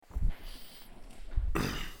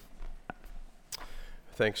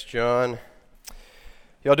Thanks, John.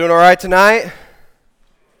 Y'all doing all right tonight?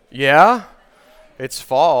 Yeah? It's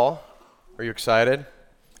fall. Are you excited?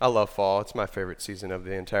 I love fall. It's my favorite season of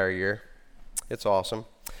the entire year. It's awesome.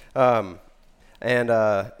 And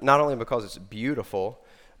not only because it's beautiful,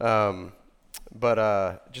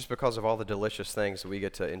 but just because of all the delicious things that we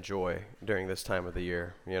get to enjoy during this time of the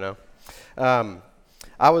year, you know?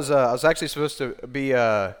 I was actually supposed to be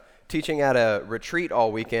teaching at a retreat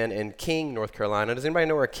all weekend in King, North Carolina. Does anybody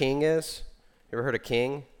know where King is? You ever heard of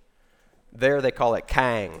King? There they call it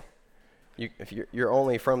Kang. If you're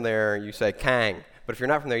only from there, you say Kang. But if you're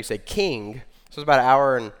not from there, you say King. So it's about an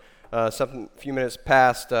hour and a few minutes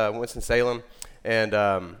past Winston-Salem. And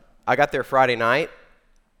I got there Friday night,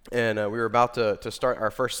 and we were about to start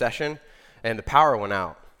our first session, and the power went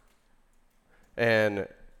out. And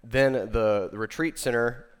then the retreat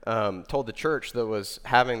center told the church that was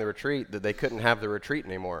having the retreat that they couldn't have the retreat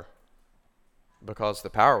anymore because the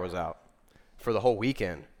power was out for the whole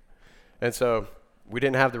weekend. And so we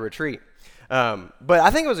didn't have the retreat. But I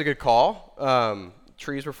think it was a good call.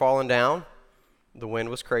 Trees were falling down. The wind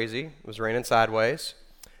was crazy. It was raining sideways.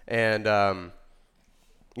 And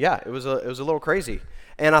it was a little crazy.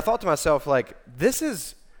 And I thought to myself, like, this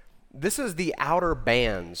is the outer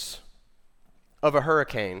bands of a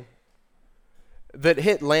hurricane that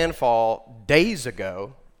hit landfall days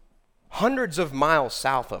ago, hundreds of miles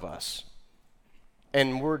south of us.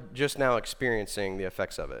 And we're just now experiencing the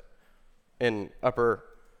effects of it in upper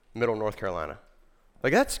middle North Carolina.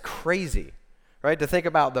 Like, that's crazy, right? To think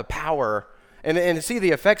about the power and to see the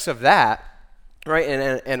effects of that, right?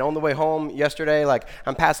 And on the way home yesterday, like,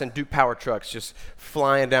 I'm passing Duke Power trucks just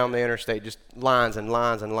flying down the interstate, just lines and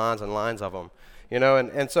lines and lines and lines of them, you know?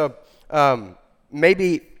 And so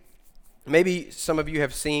maybe some of you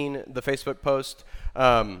have seen the Facebook post,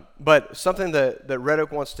 but something that Red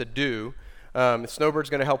Oak wants to do, Snowbird's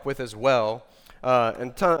going to help with as well,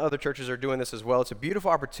 and a ton of other churches are doing this as well. It's a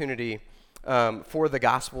beautiful opportunity for the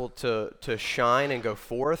gospel to shine and go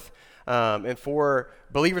forth, and for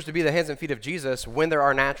believers to be the hands and feet of Jesus when there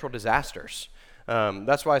are natural disasters.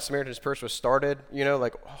 That's why Samaritan's Purse was started, you know,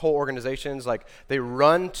 like whole organizations, like they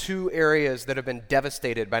run to areas that have been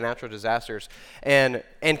devastated by natural disasters and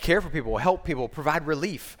care for people, help people, provide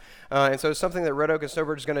relief. And so something that Red Oak and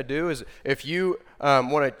Snowbird is going to do is if you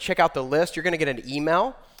want to check out the list, you're going to get an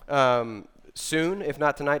email soon, if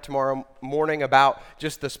not tonight, tomorrow morning, about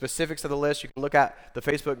just the specifics of the list. You can look at the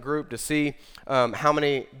Facebook group to see how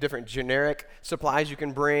many different generic supplies you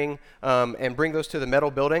can bring and bring those to the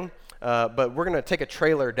metal building. But we're going to take a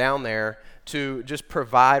trailer down there to just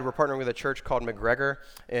provide. We're partnering with a church called McGregor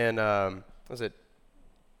in,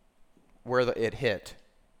 it hit?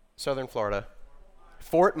 Southern Florida.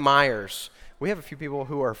 Fort Myers. We have a few people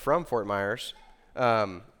who are from Fort Myers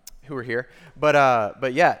who are here.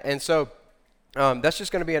 But yeah, and so that's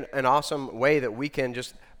just going to be an awesome way that we can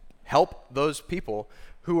just help those people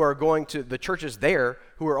who are going to the churches there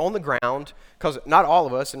who are on the ground, because not all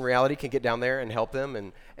of us in reality can get down there and help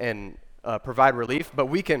them and provide relief, but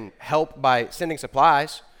we can help by sending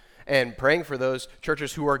supplies and praying for those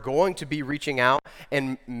churches who are going to be reaching out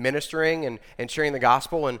and ministering and sharing the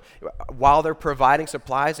gospel. And while they're providing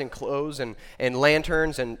supplies and clothes and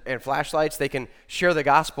lanterns and flashlights, they can share the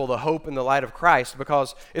gospel, the hope and the light of Christ,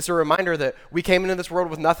 because it's a reminder that we came into this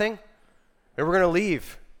world with nothing and we're going to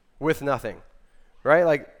leave with nothing. Right?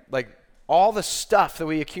 Like all the stuff that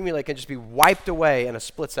we accumulate can just be wiped away in a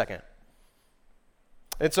split second.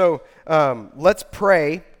 And so let's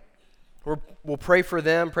pray. We'll pray for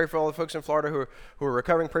them, pray for all the folks in Florida who are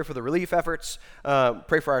recovering, pray for the relief efforts,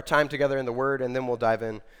 pray for our time together in the Word, and then we'll dive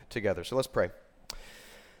in together. So let's pray.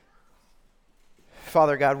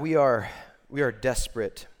 Father God, we are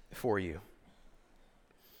desperate for you.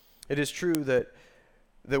 It is true that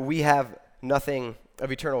we have nothing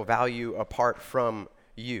of eternal value apart from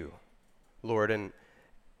you, Lord. And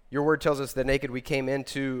your word tells us that naked we came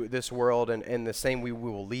into this world, and the same we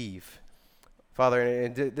will leave. Father,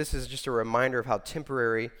 and this is just a reminder of how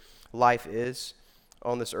temporary life is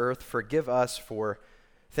on this earth. Forgive us for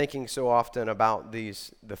thinking so often about the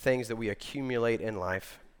things that we accumulate in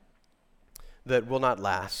life that will not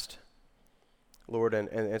last, Lord.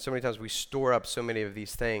 And so many times we store up so many of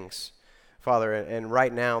these things, Father. And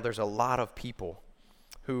right now there's a lot of people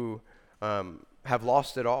who have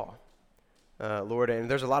lost it all, Lord. And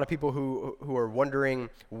there's a lot of people who are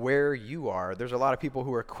wondering where you are. There's a lot of people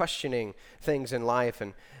who are questioning things in life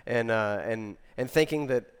and thinking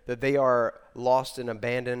that they are lost and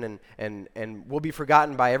abandoned and will be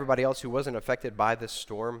forgotten by everybody else who wasn't affected by this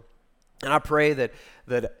storm. And I pray that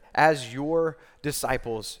as your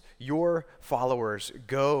disciples, your followers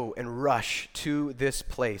go and rush to this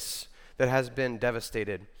place that has been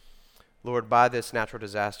devastated, Lord, by this natural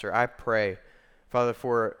disaster, I pray, Father,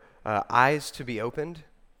 for eyes to be opened.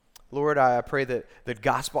 Lord, I pray that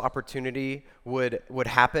gospel opportunity would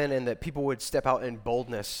happen and that people would step out in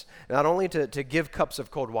boldness, not only to give cups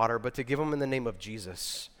of cold water, but to give them in the name of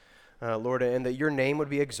Jesus. Lord, and that your name would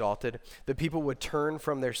be exalted, that people would turn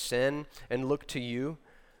from their sin and look to you,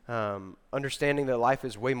 understanding that life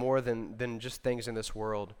is way more than just things in this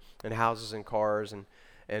world and houses and cars.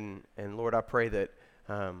 And Lord, I pray that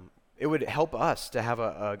it would help us to have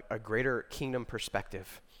a greater kingdom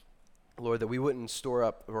perspective. Lord, that we wouldn't store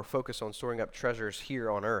up or focus on storing up treasures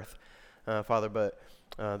here on earth, Father, but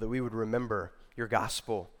that we would remember your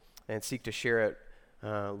gospel and seek to share it,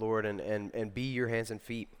 Lord, and be your hands and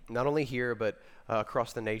feet, not only here, but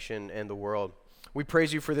across the nation and the world. We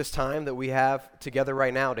praise you for this time that we have together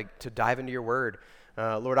right now to dive into your word.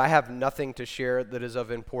 Lord, I have nothing to share that is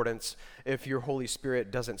of importance if your Holy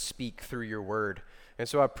Spirit doesn't speak through your word. And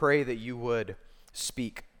so I pray that you would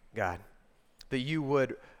speak, God, that you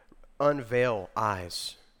would unveil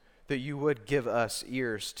eyes, that you would give us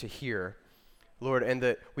ears to hear, Lord, and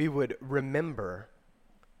that we would remember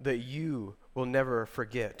that you will never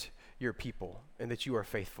forget your people and that you are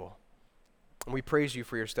faithful. And we praise you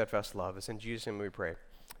for your steadfast love. It's in Jesus' name we pray.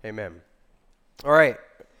 Amen. All right.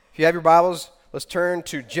 If you have your Bibles, let's turn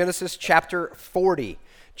to Genesis chapter 40.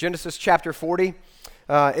 Genesis chapter 40.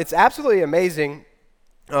 It's absolutely amazing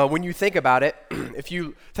when you think about it. If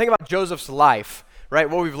you think about Joseph's life, right,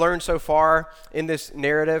 what we've learned so far in this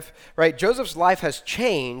narrative, right, Joseph's life has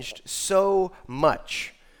changed so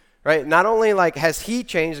much, right? Not only like has he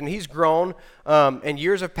changed and he's grown and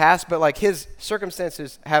years have passed, but like his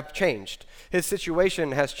circumstances have changed. His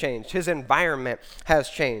situation has changed. His environment has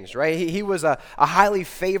changed, right? He was a highly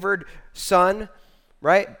favored son,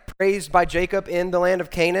 right? Praised by Jacob in the land of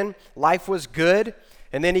Canaan. Life was good.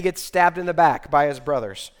 And then he gets stabbed in the back by his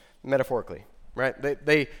brothers, metaphorically. Right?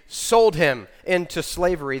 They sold him into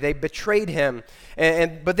slavery. They betrayed him.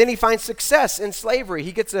 But then he finds success in slavery.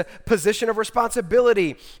 He gets a position of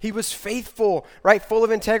responsibility. He was faithful, right? Full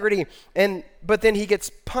of integrity. But then he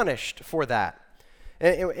gets punished for that.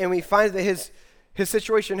 And we find that his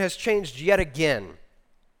situation has changed yet again.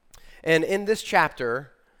 And in this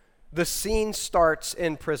chapter, the scene starts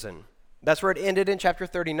in prison. That's where it ended in chapter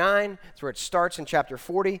 39. That's where it starts in chapter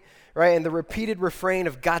 40, right? And the repeated refrain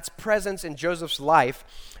of God's presence in Joseph's life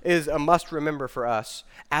is a must remember for us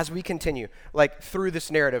as we continue, like through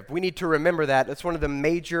this narrative. We need to remember that. That's one of the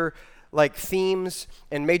major like themes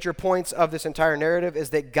and major points of this entire narrative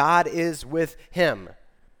is that God is with him.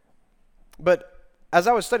 But as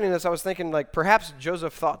I was studying this, I was thinking like perhaps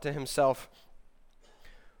Joseph thought to himself,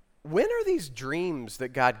 when are these dreams that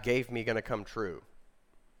God gave me going to come true?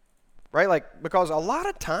 Right? Like, because a lot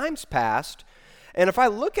of time's passed, and if I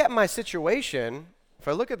look at my situation, if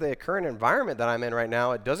I look at the current environment that I'm in right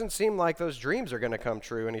now, it doesn't seem like those dreams are going to come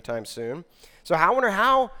true anytime soon. So I wonder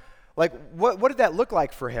how, like, what did that look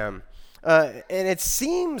like for him? And it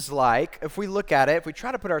seems like, if we look at it, if we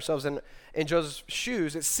try to put ourselves in Joseph's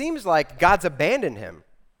shoes, it seems like God's abandoned him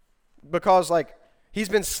because, like, he's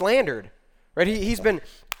been slandered, right? He's been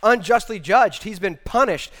unjustly judged. He's been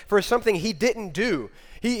punished for something he didn't do.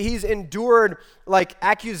 He's endured like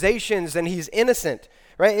accusations and he's innocent,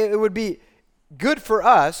 right? It would be good for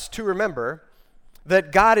us to remember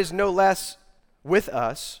that God is no less with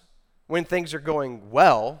us when things are going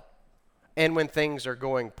well and when things are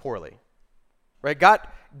going poorly, right?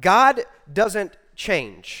 God doesn't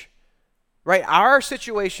change, right? Our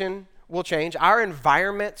situation will change. Our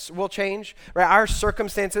environments will change, right? Our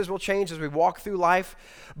circumstances will change as we walk through life,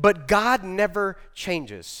 but God never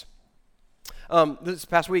changes. This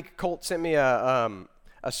past week, Colt sent me a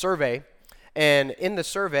survey, and in the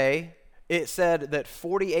survey, it said that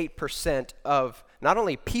 48% of not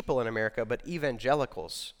only people in America, but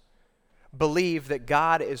evangelicals believe that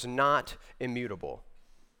God is not immutable.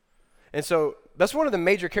 And so that's one of the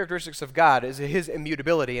major characteristics of God is his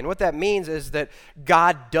immutability. And what that means is that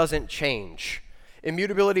God doesn't change.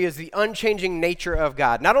 Immutability is the unchanging nature of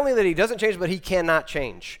God. Not only that he doesn't change, but he cannot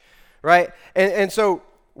change, right? And so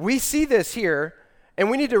we see this here, and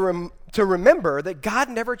we need to remember that God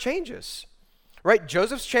never changes, right?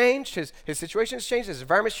 Joseph's changed, his situation's changed, his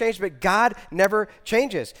environment's changed, but God never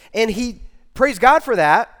changes. And he praise God for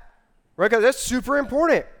that, right? Because that's super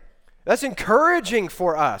important. That's encouraging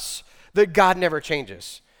for us that God never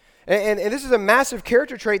changes. And this is a massive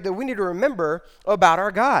character trait that we need to remember about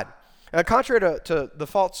our God. Contrary to the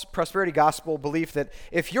false prosperity gospel belief that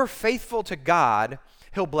if you're faithful to God,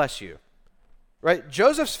 he'll bless you. right?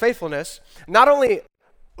 Joseph's faithfulness not only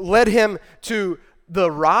led him to the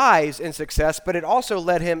rise in success, but it also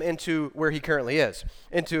led him into where he currently is,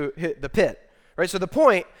 into the pit, right? So the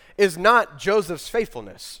point is not Joseph's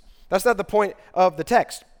faithfulness. That's not the point of the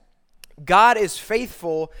text. God is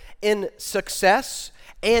faithful in success,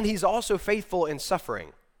 and he's also faithful in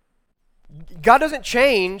suffering. God doesn't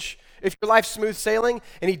change if your life's smooth sailing,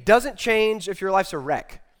 and he doesn't change if your life's a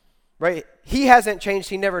wreck, right? He hasn't changed.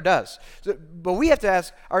 He never does. But we have to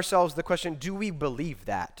ask ourselves the question, do we believe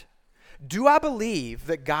that? Do I believe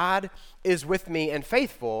that God is with me and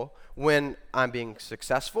faithful when I'm being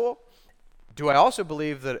successful? Do I also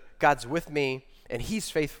believe that God's with me and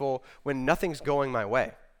he's faithful when nothing's going my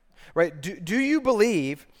way? Right? Do you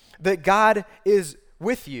believe that God is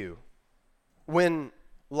with you when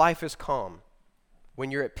life is calm,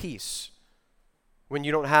 when you're at peace, when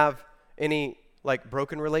you don't have any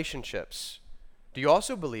broken relationships? Do you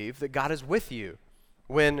also believe that God is with you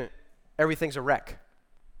when everything's a wreck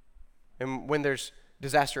and when there's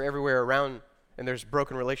disaster everywhere around and there's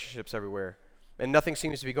broken relationships everywhere and nothing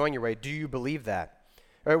seems to be going your way? Do you believe that?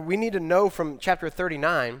 We need to know from chapter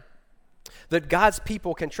 39 that God's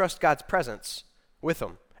people can trust God's presence with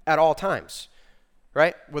them at all times,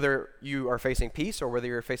 right? Whether you are facing peace or whether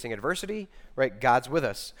you're facing adversity, right? God's with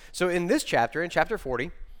us. So in this chapter, in chapter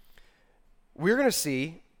 40, we're going to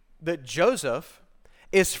see that Joseph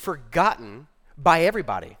is forgotten by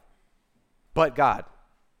everybody but God.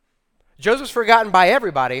 Joseph's forgotten by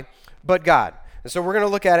everybody but God. And so we're going to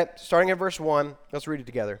look at it starting at verse 1. Let's read it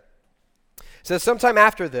together. It says, sometime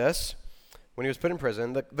after this, when he was put in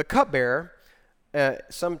prison, the cupbearer,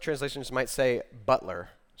 some translations might say butler.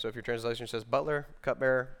 So if your translation says butler,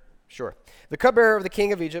 cupbearer, sure. The cupbearer of the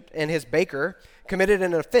king of Egypt and his baker committed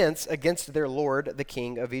an offense against their lord, the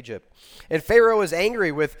king of Egypt. And Pharaoh was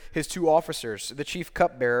angry with his two officers, the chief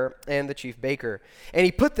cupbearer and the chief baker. And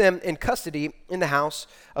he put them in custody in the house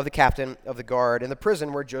of the captain of the guard in the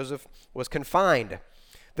prison where Joseph was confined.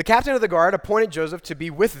 The captain of the guard appointed Joseph to be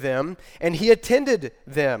with them, and he attended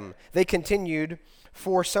them. They continued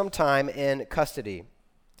for some time in custody.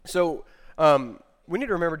 So we need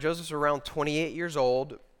to remember Joseph's around 28 years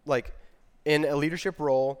old, in a leadership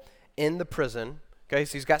role in the prison. Okay,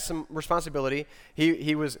 so he's got some responsibility.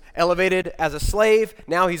 He was elevated as a slave.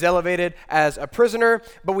 Now he's elevated as a prisoner.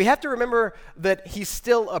 But we have to remember that he's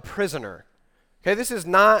still a prisoner. Okay, this is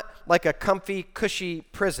not like a comfy, cushy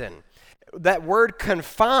prison. That word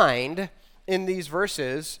confined in these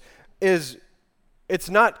verses it's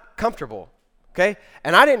not comfortable. Okay,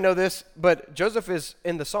 and I didn't know this, but Joseph is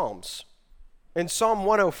in the Psalms. In Psalm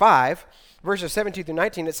 105, verses 17 through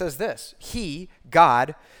 19, it says this: He,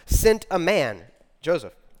 God, sent a man,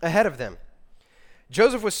 Joseph, ahead of them.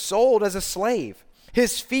 Joseph was sold as a slave.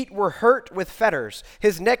 His feet were hurt with fetters.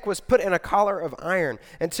 His neck was put in a collar of iron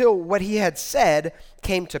until what he had said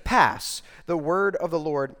came to pass. The word of the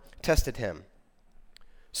Lord tested him.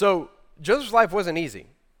 So Joseph's life wasn't easy,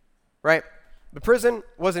 right? The prison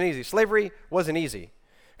wasn't easy. Slavery wasn't easy.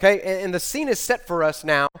 Okay, and the scene is set for us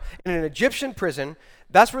now in an Egyptian prison.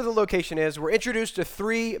 That's where the location is. We're introduced to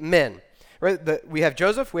three men. Right? We have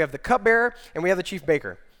Joseph, we have the cupbearer, and we have the chief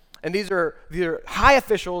baker. And these are high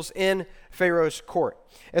officials in Pharaoh's court.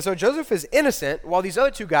 And so Joseph is innocent while these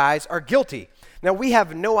other two guys are guilty. Now, we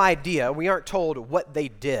have no idea. We aren't told what they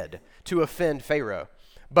did to offend Pharaoh.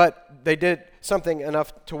 But they did something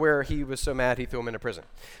enough to where he was so mad he threw them into prison.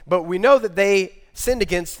 But we know that they sinned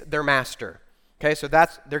against their master. Okay, so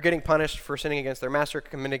they're getting punished for sinning against their master,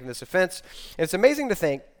 committing this offense. And it's amazing to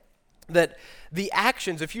think that the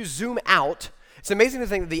actions, if you zoom out, it's amazing to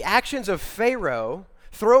think that the actions of Pharaoh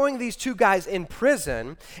throwing these two guys in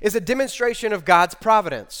prison is a demonstration of God's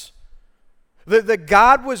providence. That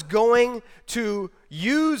God was going to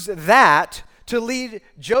use that to lead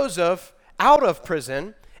Joseph out of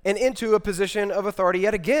prison and into a position of authority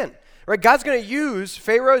yet again. Right? God's going to use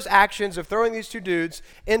Pharaoh's actions of throwing these two dudes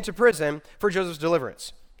into prison for Joseph's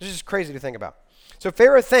deliverance. This is just crazy to think about. So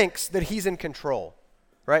Pharaoh thinks that he's in control,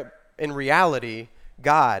 right? In reality,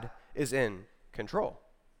 God is in control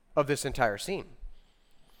of this entire scene.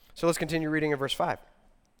 So let's continue reading in verse 5.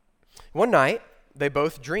 One night, they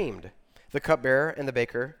both dreamed, the cupbearer and the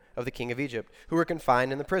baker of the king of Egypt, who were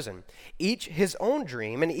confined in the prison, each his own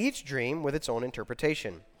dream, and each dream with its own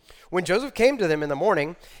interpretation. When Joseph came to them in the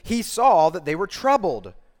morning, he saw that they were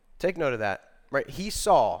troubled. Take note of that, right? He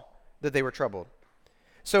saw that they were troubled.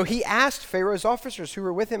 So he asked Pharaoh's officers who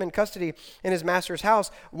were with him in custody in his master's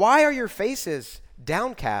house, "Why are your faces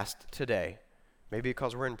downcast today?" Maybe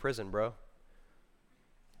because we're in prison, bro.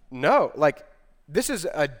 No, this is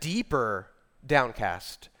a deeper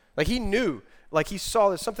downcast. He knew, he saw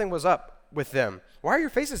that something was up with them? Why are your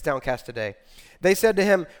faces downcast today? They said to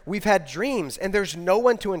him, we've had dreams, and there's no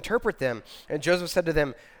one to interpret them. And Joseph said to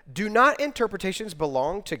them, do not interpretations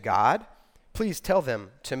belong to God? Please tell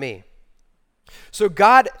them to me. So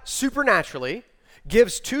God supernaturally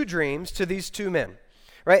gives 2 dreams to these 2 men,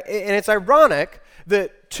 right? And it's ironic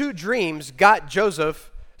that 2 dreams got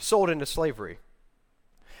Joseph sold into slavery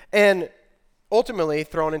and ultimately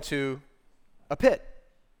thrown into a pit.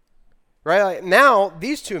 Right? Like now,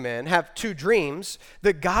 these 2 men have 2 dreams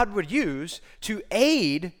that God would use to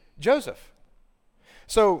aid Joseph.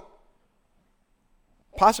 So,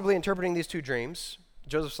 possibly interpreting these 2 dreams,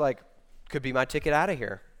 Joseph's like, could be my ticket out of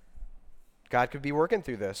here. God could be working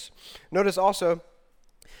through this. Notice also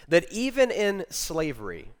that even in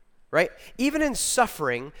slavery, right? Even in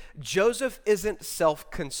suffering, Joseph isn't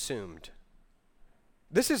self-consumed.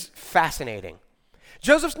 This is fascinating.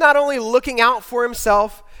 Joseph's not only looking out for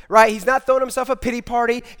himself, right? He's not throwing himself a pity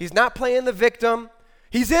party. He's not playing the victim.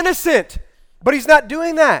 He's innocent, but he's not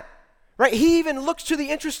doing that, right? He even looks to the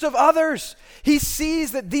interest of others. He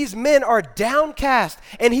sees that these men are downcast,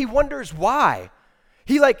 and he wonders why.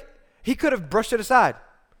 He could have brushed it aside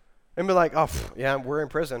and be like, oh, yeah, we're in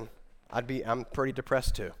prison. I'm pretty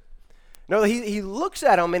depressed too. No, he looks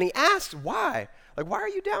at them and he asks why. Like, why are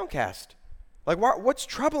you downcast? Like, what's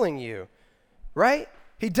troubling you? Right?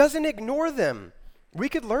 He doesn't ignore them. We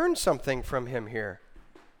could learn something from him here,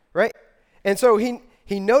 right? And so he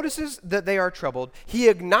notices that they are troubled. He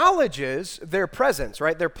acknowledges their presence,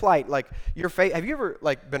 right? Their plight, like your faith. Have you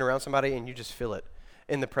ever been around somebody and you just feel it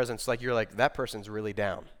in the presence? Like you're like, that person's really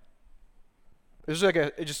down. There's like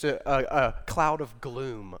a cloud of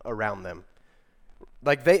gloom around them.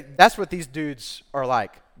 Like that's what these dudes are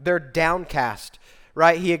like. They're downcast,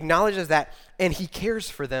 right? He acknowledges that, and he cares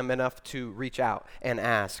for them enough to reach out and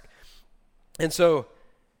ask. And so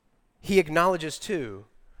he acknowledges too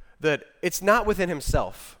that it's not within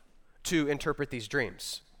himself to interpret these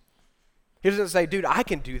dreams. He doesn't say, dude, I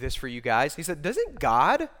can do this for you guys. He said, isn't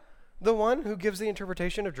God the one who gives the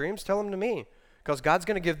interpretation of dreams? Tell them to me, because God's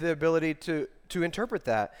going to give the ability to interpret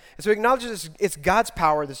that. And so he acknowledges it's God's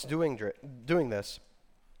power that's doing this.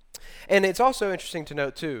 And it's also interesting to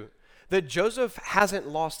note too that Joseph hasn't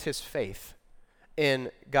lost his faith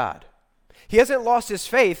in God. He hasn't lost his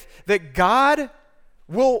faith that God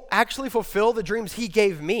will actually fulfill the dreams he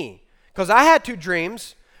gave me. Because I had 2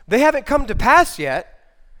 dreams. They haven't come to pass yet.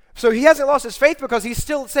 So he hasn't lost his faith because he's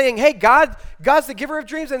still saying, hey, God's the giver of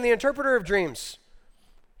dreams and the interpreter of dreams.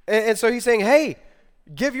 And so he's saying, hey,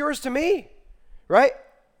 give yours to me, right?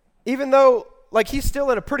 Even though he's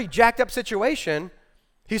still in a pretty jacked up situation,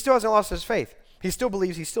 he still hasn't lost his faith. He still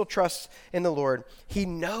believes, he still trusts in the Lord. He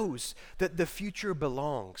knows that the future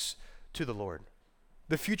belongs to the Lord.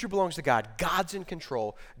 The future belongs to God. God's in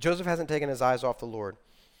control. Joseph hasn't taken his eyes off the Lord.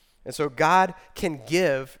 And so God can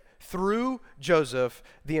give, through Joseph,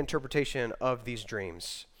 the interpretation of these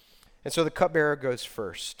dreams. And so the cupbearer goes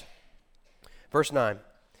first. Verse 9.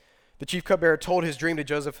 The chief cupbearer told his dream to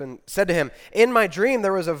Joseph and said to him, in my dream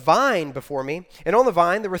there was a vine before me, and on the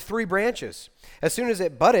vine there were 3 branches. As soon as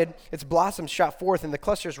it budded, its blossoms shot forth, and the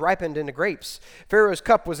clusters ripened into grapes. Pharaoh's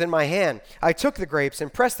cup was in my hand. I took the grapes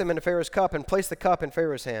and pressed them into Pharaoh's cup and placed the cup in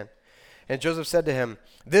Pharaoh's hand. And Joseph said to him,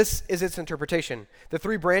 this is its interpretation. The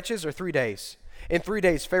 3 branches are 3 days. In 3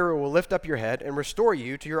 days Pharaoh will lift up your head and restore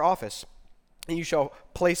you to your office. And you shall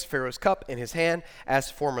place Pharaoh's cup in his hand as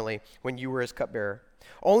formerly when you were his cupbearer.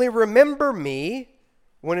 Only remember me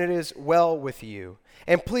when it is well with you.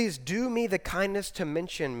 And please do me the kindness to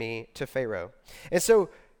mention me to Pharaoh. And so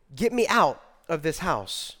get me out of this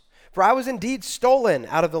house. For I was indeed stolen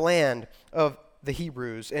out of the land of the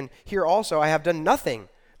Hebrews. And here also I have done nothing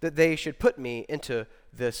that they should put me into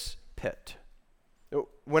this pit.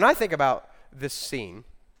 When I think about this scene,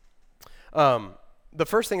 the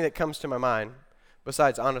first thing that comes to my mind,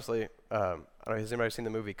 besides honestly, I don't know, has anybody seen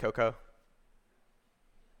the movie Coco?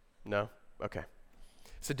 No? Okay.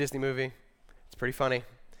 It's a Disney movie. It's pretty funny,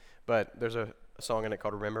 but there's a song in it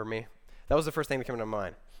called Remember Me. That was the first thing that came to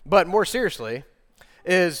mind. But more seriously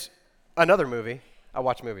is another movie. I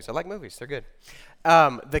watch movies. I like movies. They're good.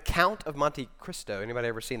 The Count of Monte Cristo. Anybody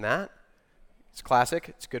ever seen that? It's classic.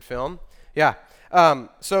 It's a good film. Yeah.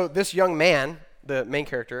 So this young man, the main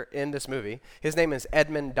character in this movie, his name is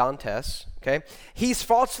Edmond Dantes, okay? He's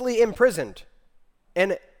falsely imprisoned,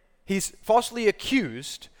 and he's falsely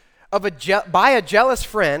accused by a jealous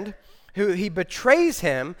friend who he betrays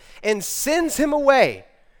him and sends him away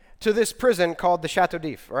to this prison called the Chateau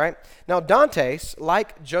d'If, all right? Now, Dantes,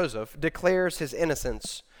 like Joseph, declares his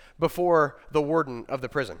innocence before the warden of the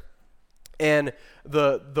prison. And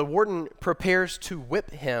the warden prepares to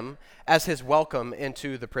whip him as his welcome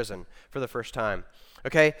into the prison for the first time.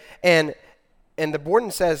 Okay? And the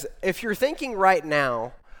warden says, if you're thinking right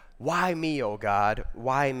now, why me, oh God?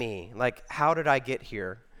 Why me? Like, how did I get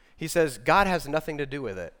here? He says, God has nothing to do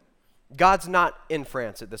with it. God's not in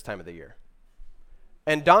France at this time of the year.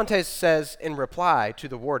 And Dante says in reply to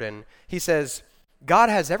the warden, he says, God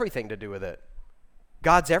has everything to do with it.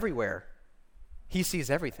 God's everywhere. He sees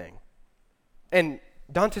everything. And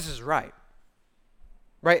Dantes is right.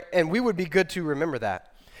 Right? And we would be good to remember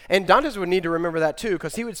that. And Dantes would need to remember that too,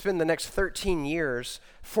 because he would spend the next 13 years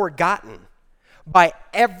forgotten by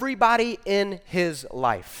everybody in his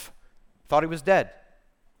life. Thought he was dead.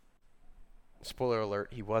 Spoiler alert,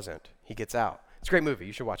 he wasn't. He gets out. It's a great movie.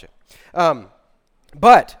 You should watch it.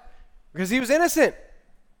 But because he was innocent,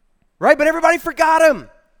 right? But everybody forgot him.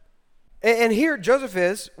 And here Joseph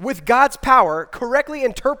is, with God's power, correctly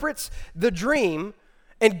interprets the dream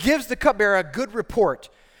and gives the cupbearer a good report,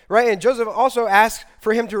 right? And Joseph also asks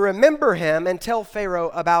for him to remember him and tell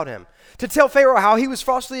Pharaoh about him. To tell Pharaoh how he was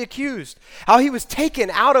falsely accused, how he was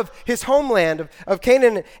taken out of his homeland of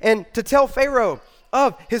Canaan, and to tell Pharaoh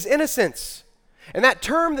of his innocence. And that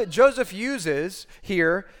term that Joseph uses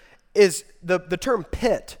here is the term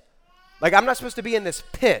pit. Like, I'm not supposed to be in this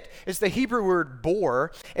pit. It's the Hebrew word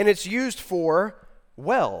bor, and it's used for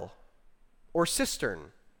well or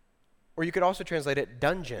cistern. Or you could also translate it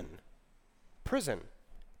dungeon, prison,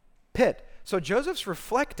 pit. So Joseph's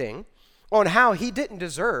reflecting on how he didn't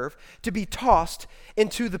deserve to be tossed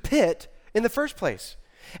into the pit in the first place,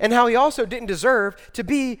 and how he also didn't deserve to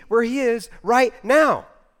be where he is right now.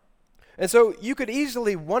 And so you could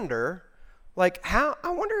easily wonder, like, I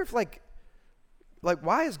wonder if, like,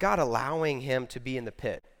 why is God allowing him to be in the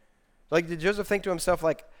pit? Like, did Joseph think to himself,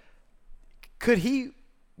 like,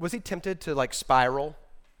 was he tempted to, like, spiral?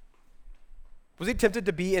 Was he tempted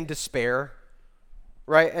to be in despair,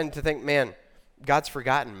 right? And to think, man, God's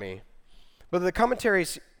forgotten me. But the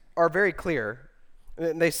commentaries are very clear.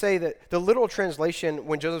 They say that the literal translation,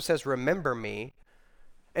 when Joseph says, remember me,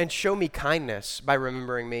 and show me kindness by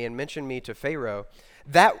remembering me and mention me to Pharaoh,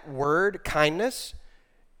 that word, kindness,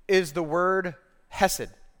 is the word hesed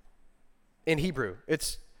in Hebrew.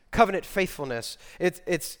 It's covenant faithfulness.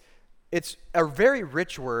 It's a very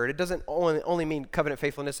rich word. It doesn't only mean covenant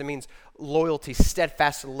faithfulness. It means loyalty,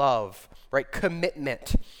 steadfast love, right?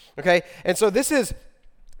 Commitment, okay? And so this is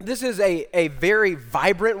a very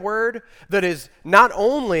vibrant word that is not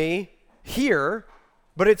only here,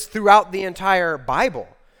 but it's throughout the entire Bible.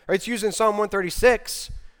 Right? It's used in Psalm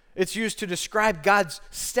 136. It's used to describe God's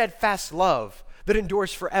steadfast love that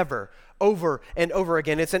endures forever, over and over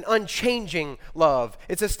again. It's an unchanging love.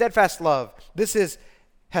 It's a steadfast love. This is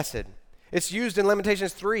hesed. It's used in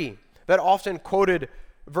Lamentations 3, that often quoted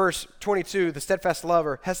verse 22, the steadfast love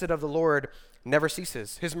or hesed of the Lord never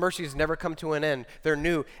ceases. His mercies never come to an end. They're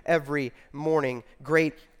new every morning.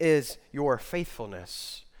 Great is your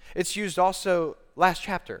faithfulness. It's used also last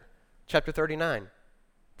chapter 39,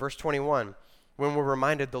 verse 21, when we're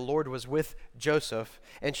reminded the Lord was with Joseph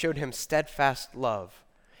and showed him steadfast love,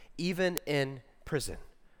 even in prison.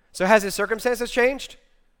 So has his circumstances changed?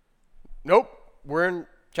 Nope. We're in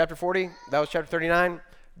chapter 40. That was chapter 39.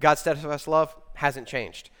 God's steadfast love hasn't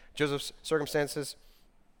changed. Joseph's circumstances,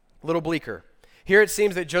 a little bleaker. Here it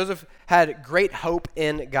seems that Joseph had great hope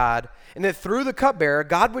in God, and that through the cupbearer,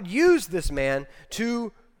 God would use this man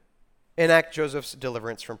to enact Joseph's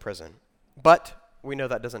deliverance from prison. But we know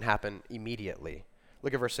that doesn't happen immediately.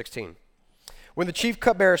 Look at verse 16. When the chief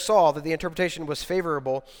cupbearer saw that the interpretation was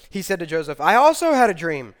favorable, he said to Joseph, I also had a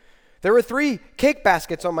dream. There were 3 cake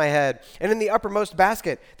baskets on my head, and in the uppermost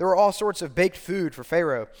basket there were all sorts of baked food for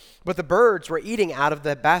Pharaoh. But the birds were eating out of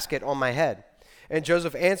the basket on my head. And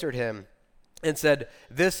Joseph answered him and said,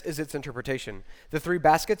 this is its interpretation. The 3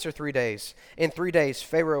 baskets are 3 days. In 3 days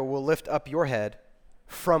Pharaoh will lift up your head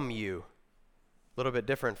from you. A little bit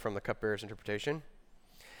different from the cupbearer's interpretation.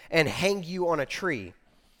 And hang you on a tree,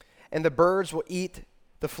 and the birds will eat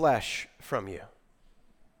the flesh from you.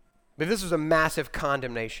 But this was a massive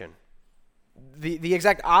condemnation. The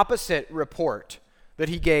exact opposite report that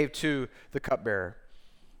he gave to the cupbearer.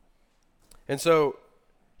 And so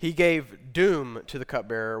he gave doom to the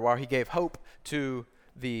cupbearer while he gave hope to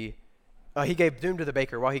he gave doom to the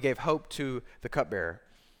baker while he gave hope to the cupbearer.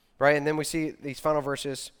 Right? And then we see these final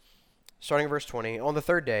verses, starting in verse 20. On the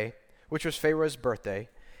 3rd day, which was Pharaoh's birthday,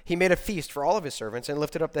 he made a feast for all of his servants and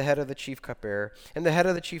lifted up the head of the chief cupbearer and the head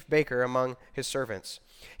of the chief baker among his servants.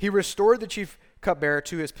 He restored the chief cupbearer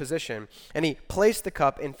to his position, and he placed the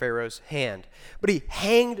cup in Pharaoh's hand. But he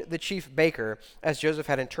hanged the chief baker as Joseph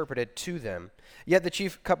had interpreted to them. Yet the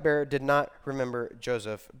chief cupbearer did not remember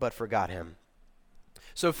Joseph, but forgot him.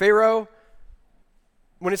 So Pharaoh,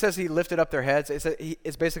 when it says he lifted up their heads,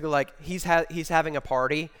 it's basically like he's having a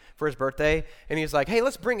party for his birthday, and he's like, hey,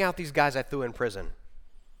 let's bring out these guys I threw in prison.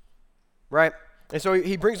 Right? And so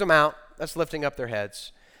he brings them out. That's lifting up their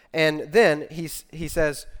heads. And then he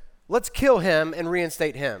says, let's kill him and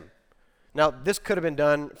reinstate him. Now, this could have been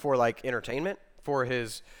done for like entertainment, for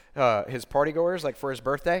his party goers, like for his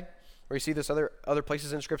birthday, where you see this other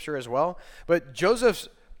places in Scripture as well. But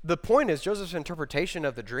the point is Joseph's interpretation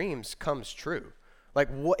of the dreams comes true. Like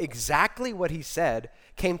exactly what he said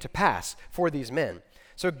came to pass for these men.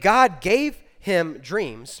 So God gave him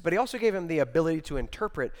dreams, but he also gave him the ability to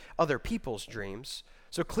interpret other people's dreams.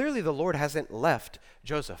 So clearly the Lord hasn't left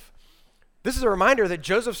Joseph. This is a reminder that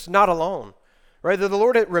Joseph's not alone, right? That the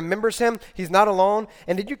Lord remembers him. He's not alone.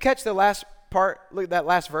 And did you catch the last part, look at that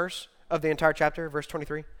last verse of the entire chapter, verse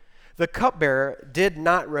 23? The cupbearer did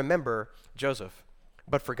not remember Joseph,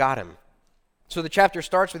 but forgot him. So the chapter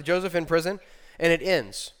starts with Joseph in prison, and it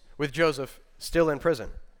ends with Joseph still in prison,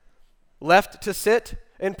 left to sit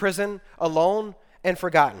in prison alone and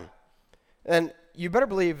forgotten. And you better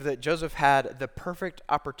believe that Joseph had the perfect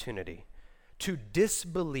opportunity to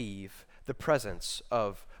disbelieve the presence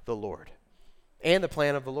of the Lord and the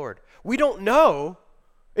plan of the Lord. We don't know.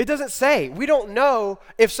 It doesn't say. We don't know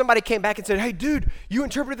if somebody came back and said, hey, dude, you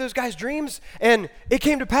interpreted those guys' dreams and it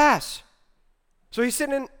came to pass. So he's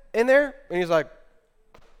sitting in there and he's like,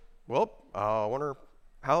 well, I wonder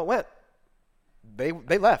how it went.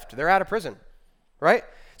 They left. They're out of prison, right?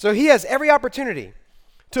 So he has every opportunity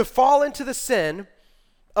to fall into the sin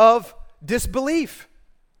of disbelief,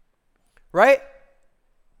 right?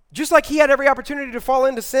 Just like he had every opportunity to fall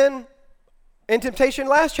into sin and temptation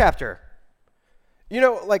last chapter. You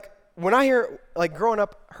know, like when I growing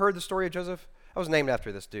up, heard the story of Joseph, I was named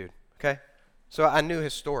after this dude, okay? So I knew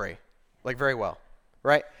his story, like very well,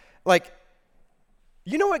 right? Like,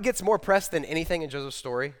 you know what gets more press than anything in Joseph's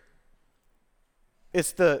story?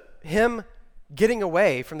 It's him getting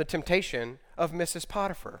away from the temptation of Mrs.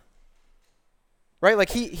 Potiphar. Right?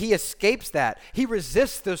 Like he escapes that. He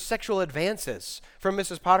resists those sexual advances from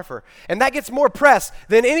Mrs. Potiphar. And that gets more press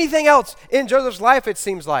than anything else in Joseph's life, it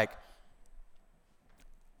seems like.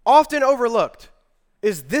 Often overlooked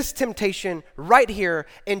is this temptation right here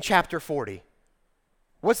in chapter 40.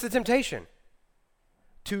 What's the temptation?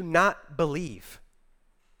 To not believe.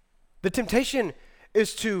 The temptation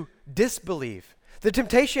is to disbelieve. The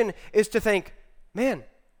temptation is to think, man,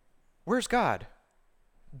 where's God?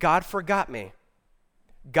 God forgot me.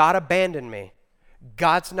 God abandoned me.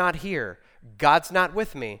 God's not here. God's not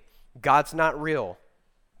with me. God's not real.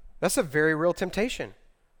 That's a very real temptation.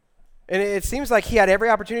 And it seems like he had every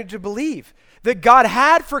opportunity to believe that God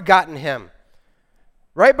had forgotten him,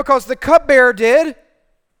 right? Because the cupbearer did,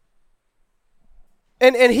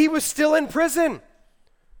 and he was still in prison.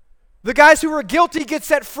 The guys who were guilty get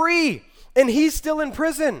set free, and he's still in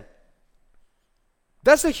prison.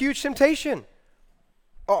 That's a huge temptation.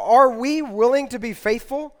 Are we willing to be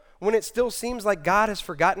faithful when it still seems like God has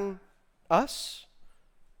forgotten us?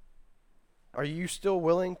 Are you still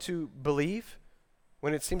willing to believe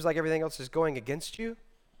when it seems like everything else is going against you?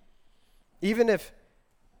 Even if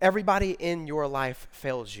everybody in your life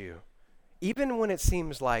fails you, even when it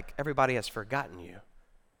seems like everybody has forgotten you,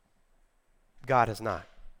 God has not.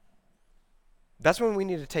 That's when we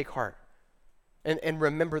need to take heart and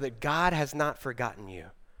remember that God has not forgotten you.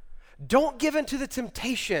 Don't give in to the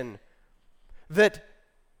temptation that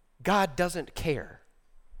God doesn't care,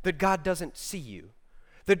 that God doesn't see you,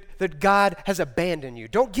 that God has abandoned you.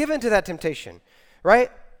 Don't give in to that temptation, right?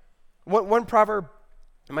 One proverb,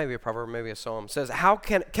 it might be a proverb, maybe a psalm, says, how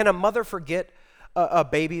can a mother forget a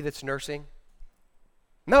baby that's nursing?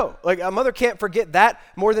 No, like a mother can't forget that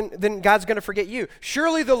more than God's going to forget you.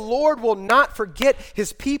 Surely the Lord will not forget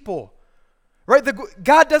his people, right?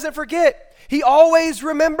 God doesn't forget. He always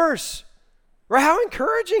remembers, right? How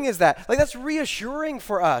encouraging is that? Like that's reassuring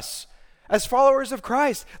for us as followers of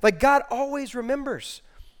Christ. Like God always remembers.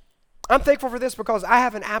 I'm thankful for this because I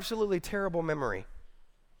have an absolutely terrible memory,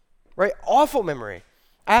 right? Awful memory.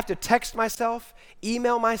 I have to text myself,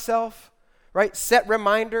 email myself, right? Set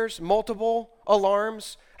reminders, multiple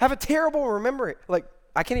alarms. I have a terrible memory. Like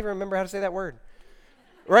I can't even remember how to say that word,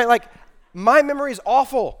 right? Like my memory is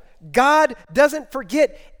awful. God doesn't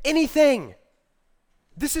forget anything.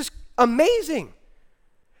 This is amazing.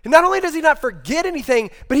 And not only does he not forget anything,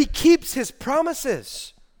 but he keeps his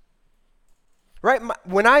promises. Right?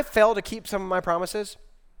 When I fail to keep some of my promises,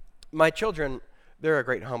 my children, they're a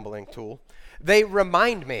great humbling tool. They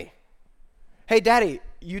remind me, hey, Daddy,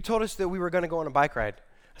 you told us that we were going to go on a bike ride.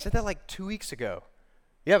 I said that like 2 weeks ago.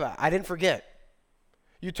 Yeah, but I didn't forget.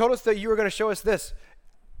 You told us that you were going to show us this.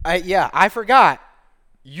 I forgot.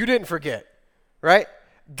 You didn't forget, right?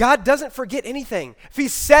 God doesn't forget anything. If he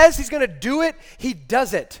says he's going to do it, he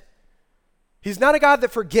does it. He's not a God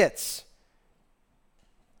that forgets.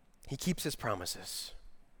 He keeps his promises.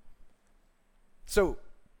 So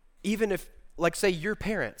even if, like say, your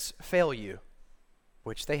parents fail you,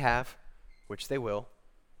 which they have, which they will,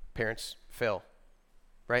 parents fail,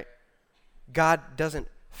 right? God doesn't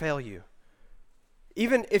fail you.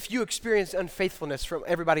 Even if you experience unfaithfulness from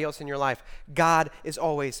everybody else in your life, God is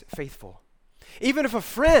always faithful. Even if a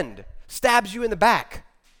friend stabs you in the back,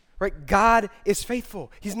 right? God is faithful.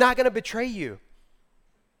 He's not going to betray you.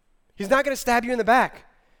 He's not going to stab you in the back,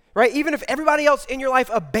 right? Even if everybody else in your life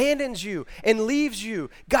abandons you and leaves you,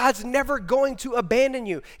 God's never going to abandon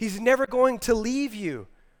you. He's never going to leave you.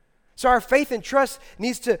 So our faith and trust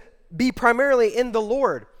needs to be primarily in the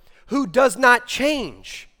Lord, who does not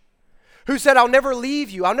change, who said, I'll never leave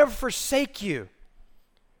you, I'll never forsake you,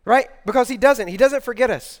 right? Because he doesn't forget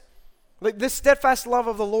us. Like this steadfast love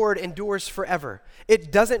of the Lord endures forever.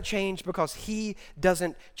 It doesn't change because he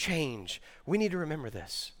doesn't change. We need to remember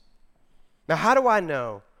this. Now, how do I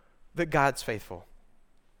know that God's faithful?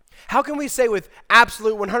 How can we say with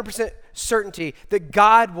absolute 100% certainty that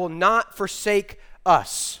God will not forsake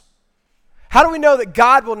us? How do we know that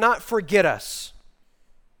God will not forget us?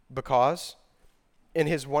 Because in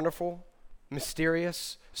his wonderful,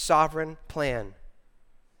 mysterious, sovereign plan,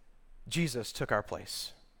 Jesus took our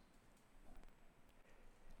place.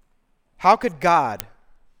 How could God,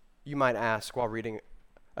 you might ask while reading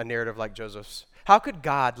a narrative like Joseph's, how could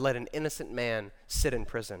God let an innocent man sit in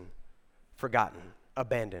prison, forgotten,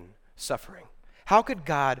 abandoned, suffering? How could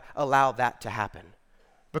God allow that to happen?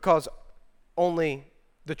 Because only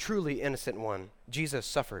the truly innocent one, Jesus,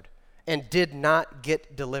 suffered and did not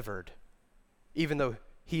get delivered, even though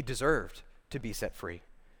he deserved to be set free.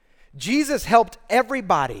 Jesus helped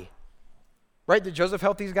everybody. Right? Did Joseph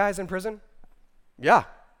help these guys in prison? Yeah.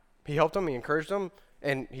 He helped them, he encouraged them,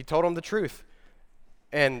 and he told them the truth.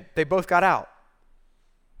 And they both got out.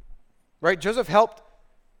 Right? Joseph helped,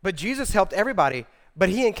 but Jesus helped everybody, but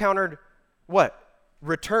he encountered what?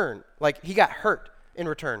 Return. Like he got hurt in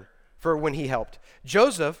return for when he helped.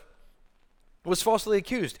 Joseph was falsely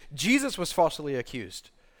accused. Jesus was falsely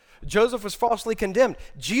accused. Joseph was falsely condemned.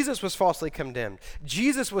 Jesus was falsely condemned.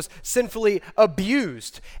 Jesus was sinfully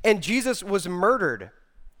abused, and Jesus was murdered.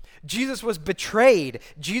 Jesus was betrayed.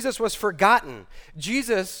 Jesus was forgotten.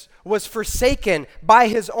 Jesus was forsaken by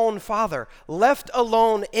his own Father, left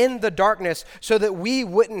alone in the darkness so that we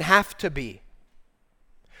wouldn't have to be.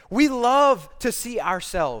 We love to see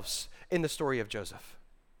ourselves in the story of Joseph.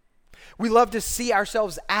 We love to see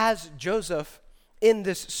ourselves as Joseph in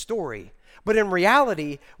this story. But in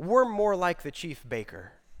reality, we're more like the chief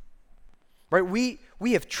baker. Right? We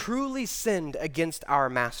have truly sinned against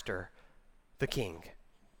our master, the king.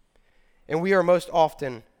 And we are most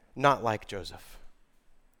often not like Joseph.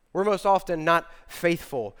 We're most often not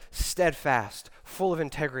faithful, steadfast, full of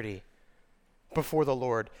integrity before the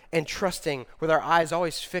Lord, and trusting with our eyes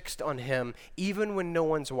always fixed on him, even when no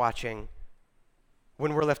one's watching,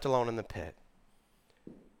 when we're left alone in the pit.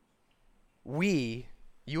 We,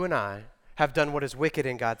 you and I, have done what is wicked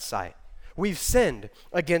in God's sight. We've sinned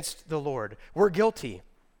against the Lord. We're guilty.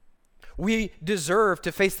 We deserve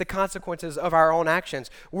to face the consequences of our own actions.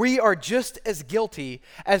 We are just as guilty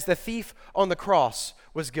as the thief on the cross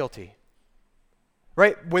was guilty.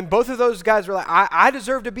 Right? When both of those guys were like, I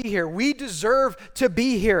deserve to be here. We deserve to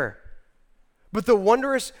be here. But the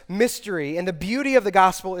wondrous mystery and the beauty of the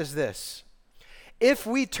gospel is this. If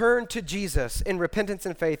we turn to Jesus in repentance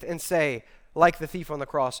and faith and say, like the thief on the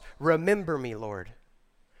cross, remember me, Lord.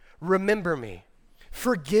 Remember me.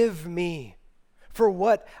 Forgive me for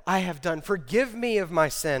what I have done. Forgive me of my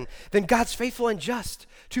sin. Then God's faithful and just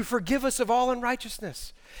to forgive us of all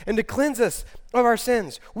unrighteousness and to cleanse us of our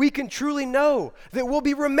sins. We can truly know that we'll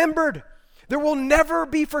be remembered, that we'll never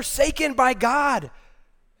be forsaken by God,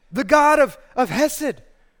 the God of Hesed.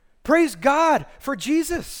 Praise God for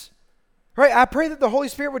Jesus. Right? I pray that the Holy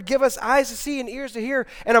Spirit would give us eyes to see and ears to hear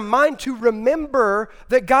and a mind to remember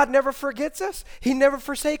that God never forgets us. He never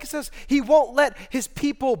forsakes us. He won't let his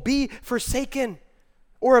people be forsaken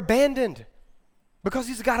or abandoned because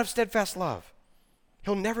he's a God of steadfast love.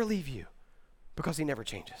 He'll never leave you because he never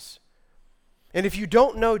changes. And if you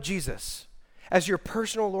don't know Jesus as your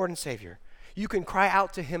personal Lord and Savior, you can cry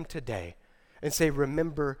out to him today and say,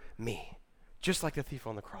 remember me, just like the thief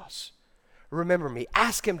on the cross. Remember me.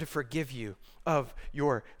 Ask him to forgive you of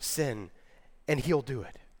your sin, and he'll do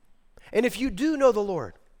it. And if you do know the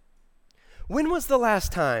Lord, when was the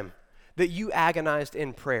last time that you agonized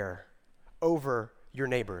in prayer over your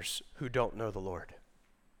neighbors who don't know the Lord?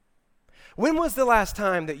 When was the last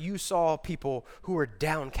time that you saw people who were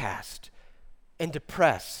downcast and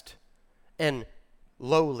depressed and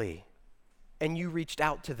lowly, and you reached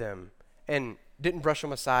out to them and didn't brush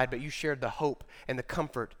them aside, but you shared the hope and the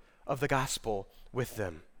comfort of the gospel with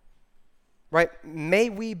them? Right? May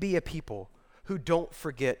we be a people who don't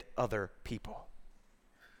forget other people.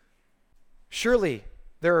 Surely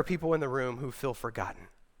there are people in the room who feel forgotten.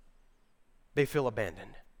 They feel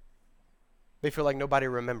abandoned. They feel like nobody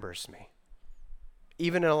remembers me.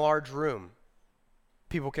 Even in a large room,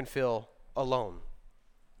 people can feel alone.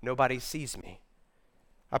 Nobody sees me.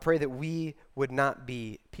 I pray that we would not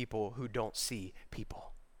be people who don't see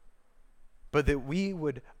people, but that we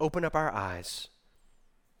would open up our eyes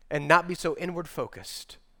and not be so inward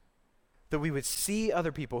focused, that we would see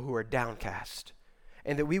other people who are downcast,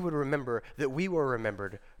 and that we would remember that we were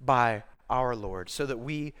remembered by our Lord, so that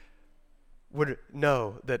we would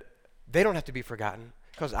know that they don't have to be forgotten,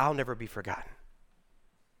 because I'll never be forgotten.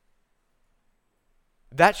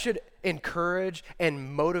 That should encourage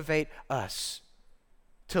and motivate us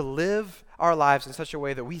to live our lives in such a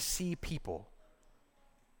way that we see people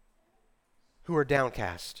who are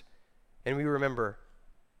downcast, and we remember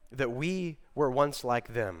that we were once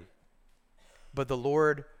like them, but the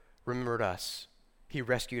Lord remembered us. He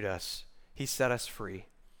rescued us. He set us free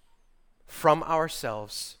from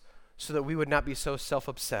ourselves so that we would not be so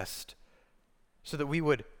self-obsessed, so that we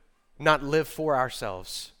would not live for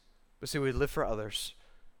ourselves, but so we would live for others,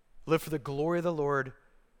 live for the glory of the Lord.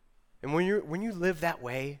 And when you live that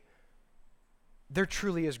way, there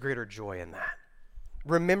truly is greater joy in that.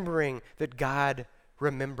 Remembering that God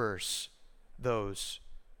remembers those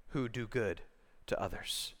who do good to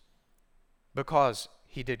others because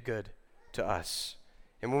he did good to us.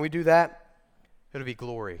 And when we do that, it'll be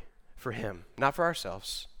glory for him, not for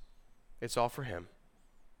ourselves. It's all for him.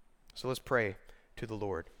 So let's pray to the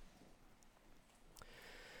Lord.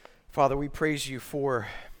 Father, we praise you for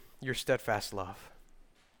your steadfast love.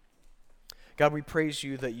 God, we praise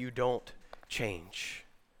you that you don't change.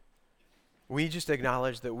 We just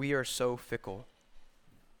acknowledge that we are so fickle,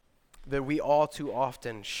 that we all too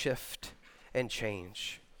often shift and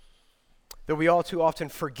change, that we all too often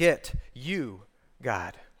forget you,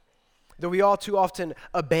 God, that we all too often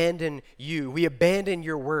abandon you. We abandon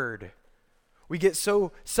your word. We get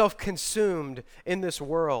so self-consumed in this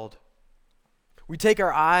world. We take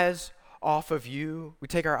our eyes off of you. We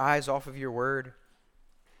take our eyes off of your word.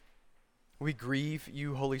 We grieve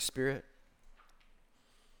you, Holy Spirit.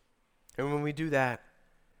 And when we do that,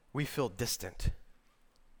 we feel distant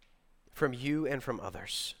from you and from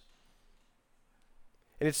others.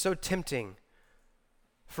 And it's so tempting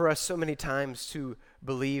for us so many times to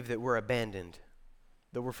believe that we're abandoned,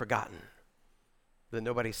 that we're forgotten, that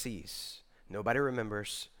nobody sees, nobody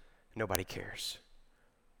remembers, nobody cares.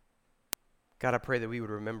 God, I pray that we would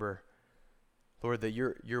remember, Lord, that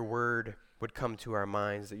your word would come to our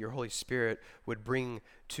minds, that your Holy Spirit would bring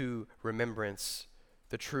to remembrance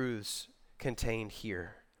the truths contained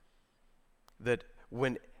here, that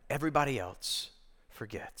when everybody else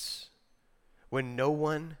forgets, when no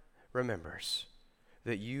one remembers,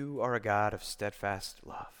 that you are a God of steadfast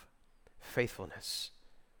love, faithfulness.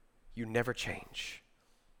 You never change.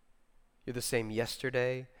 You're the same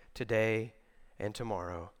yesterday, today, and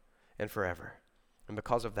tomorrow, and forever. And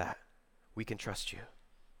because of that, we can trust you.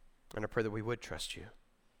 And I pray that we would trust you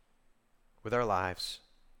with our lives,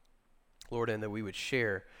 Lord, and that we would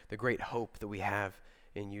share the great hope that we have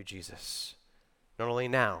in you, Jesus, not only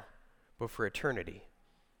now, but for eternity,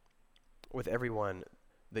 with everyone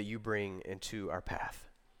that you bring into our path.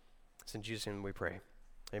 It's in Jesus' name we pray.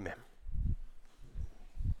 Amen.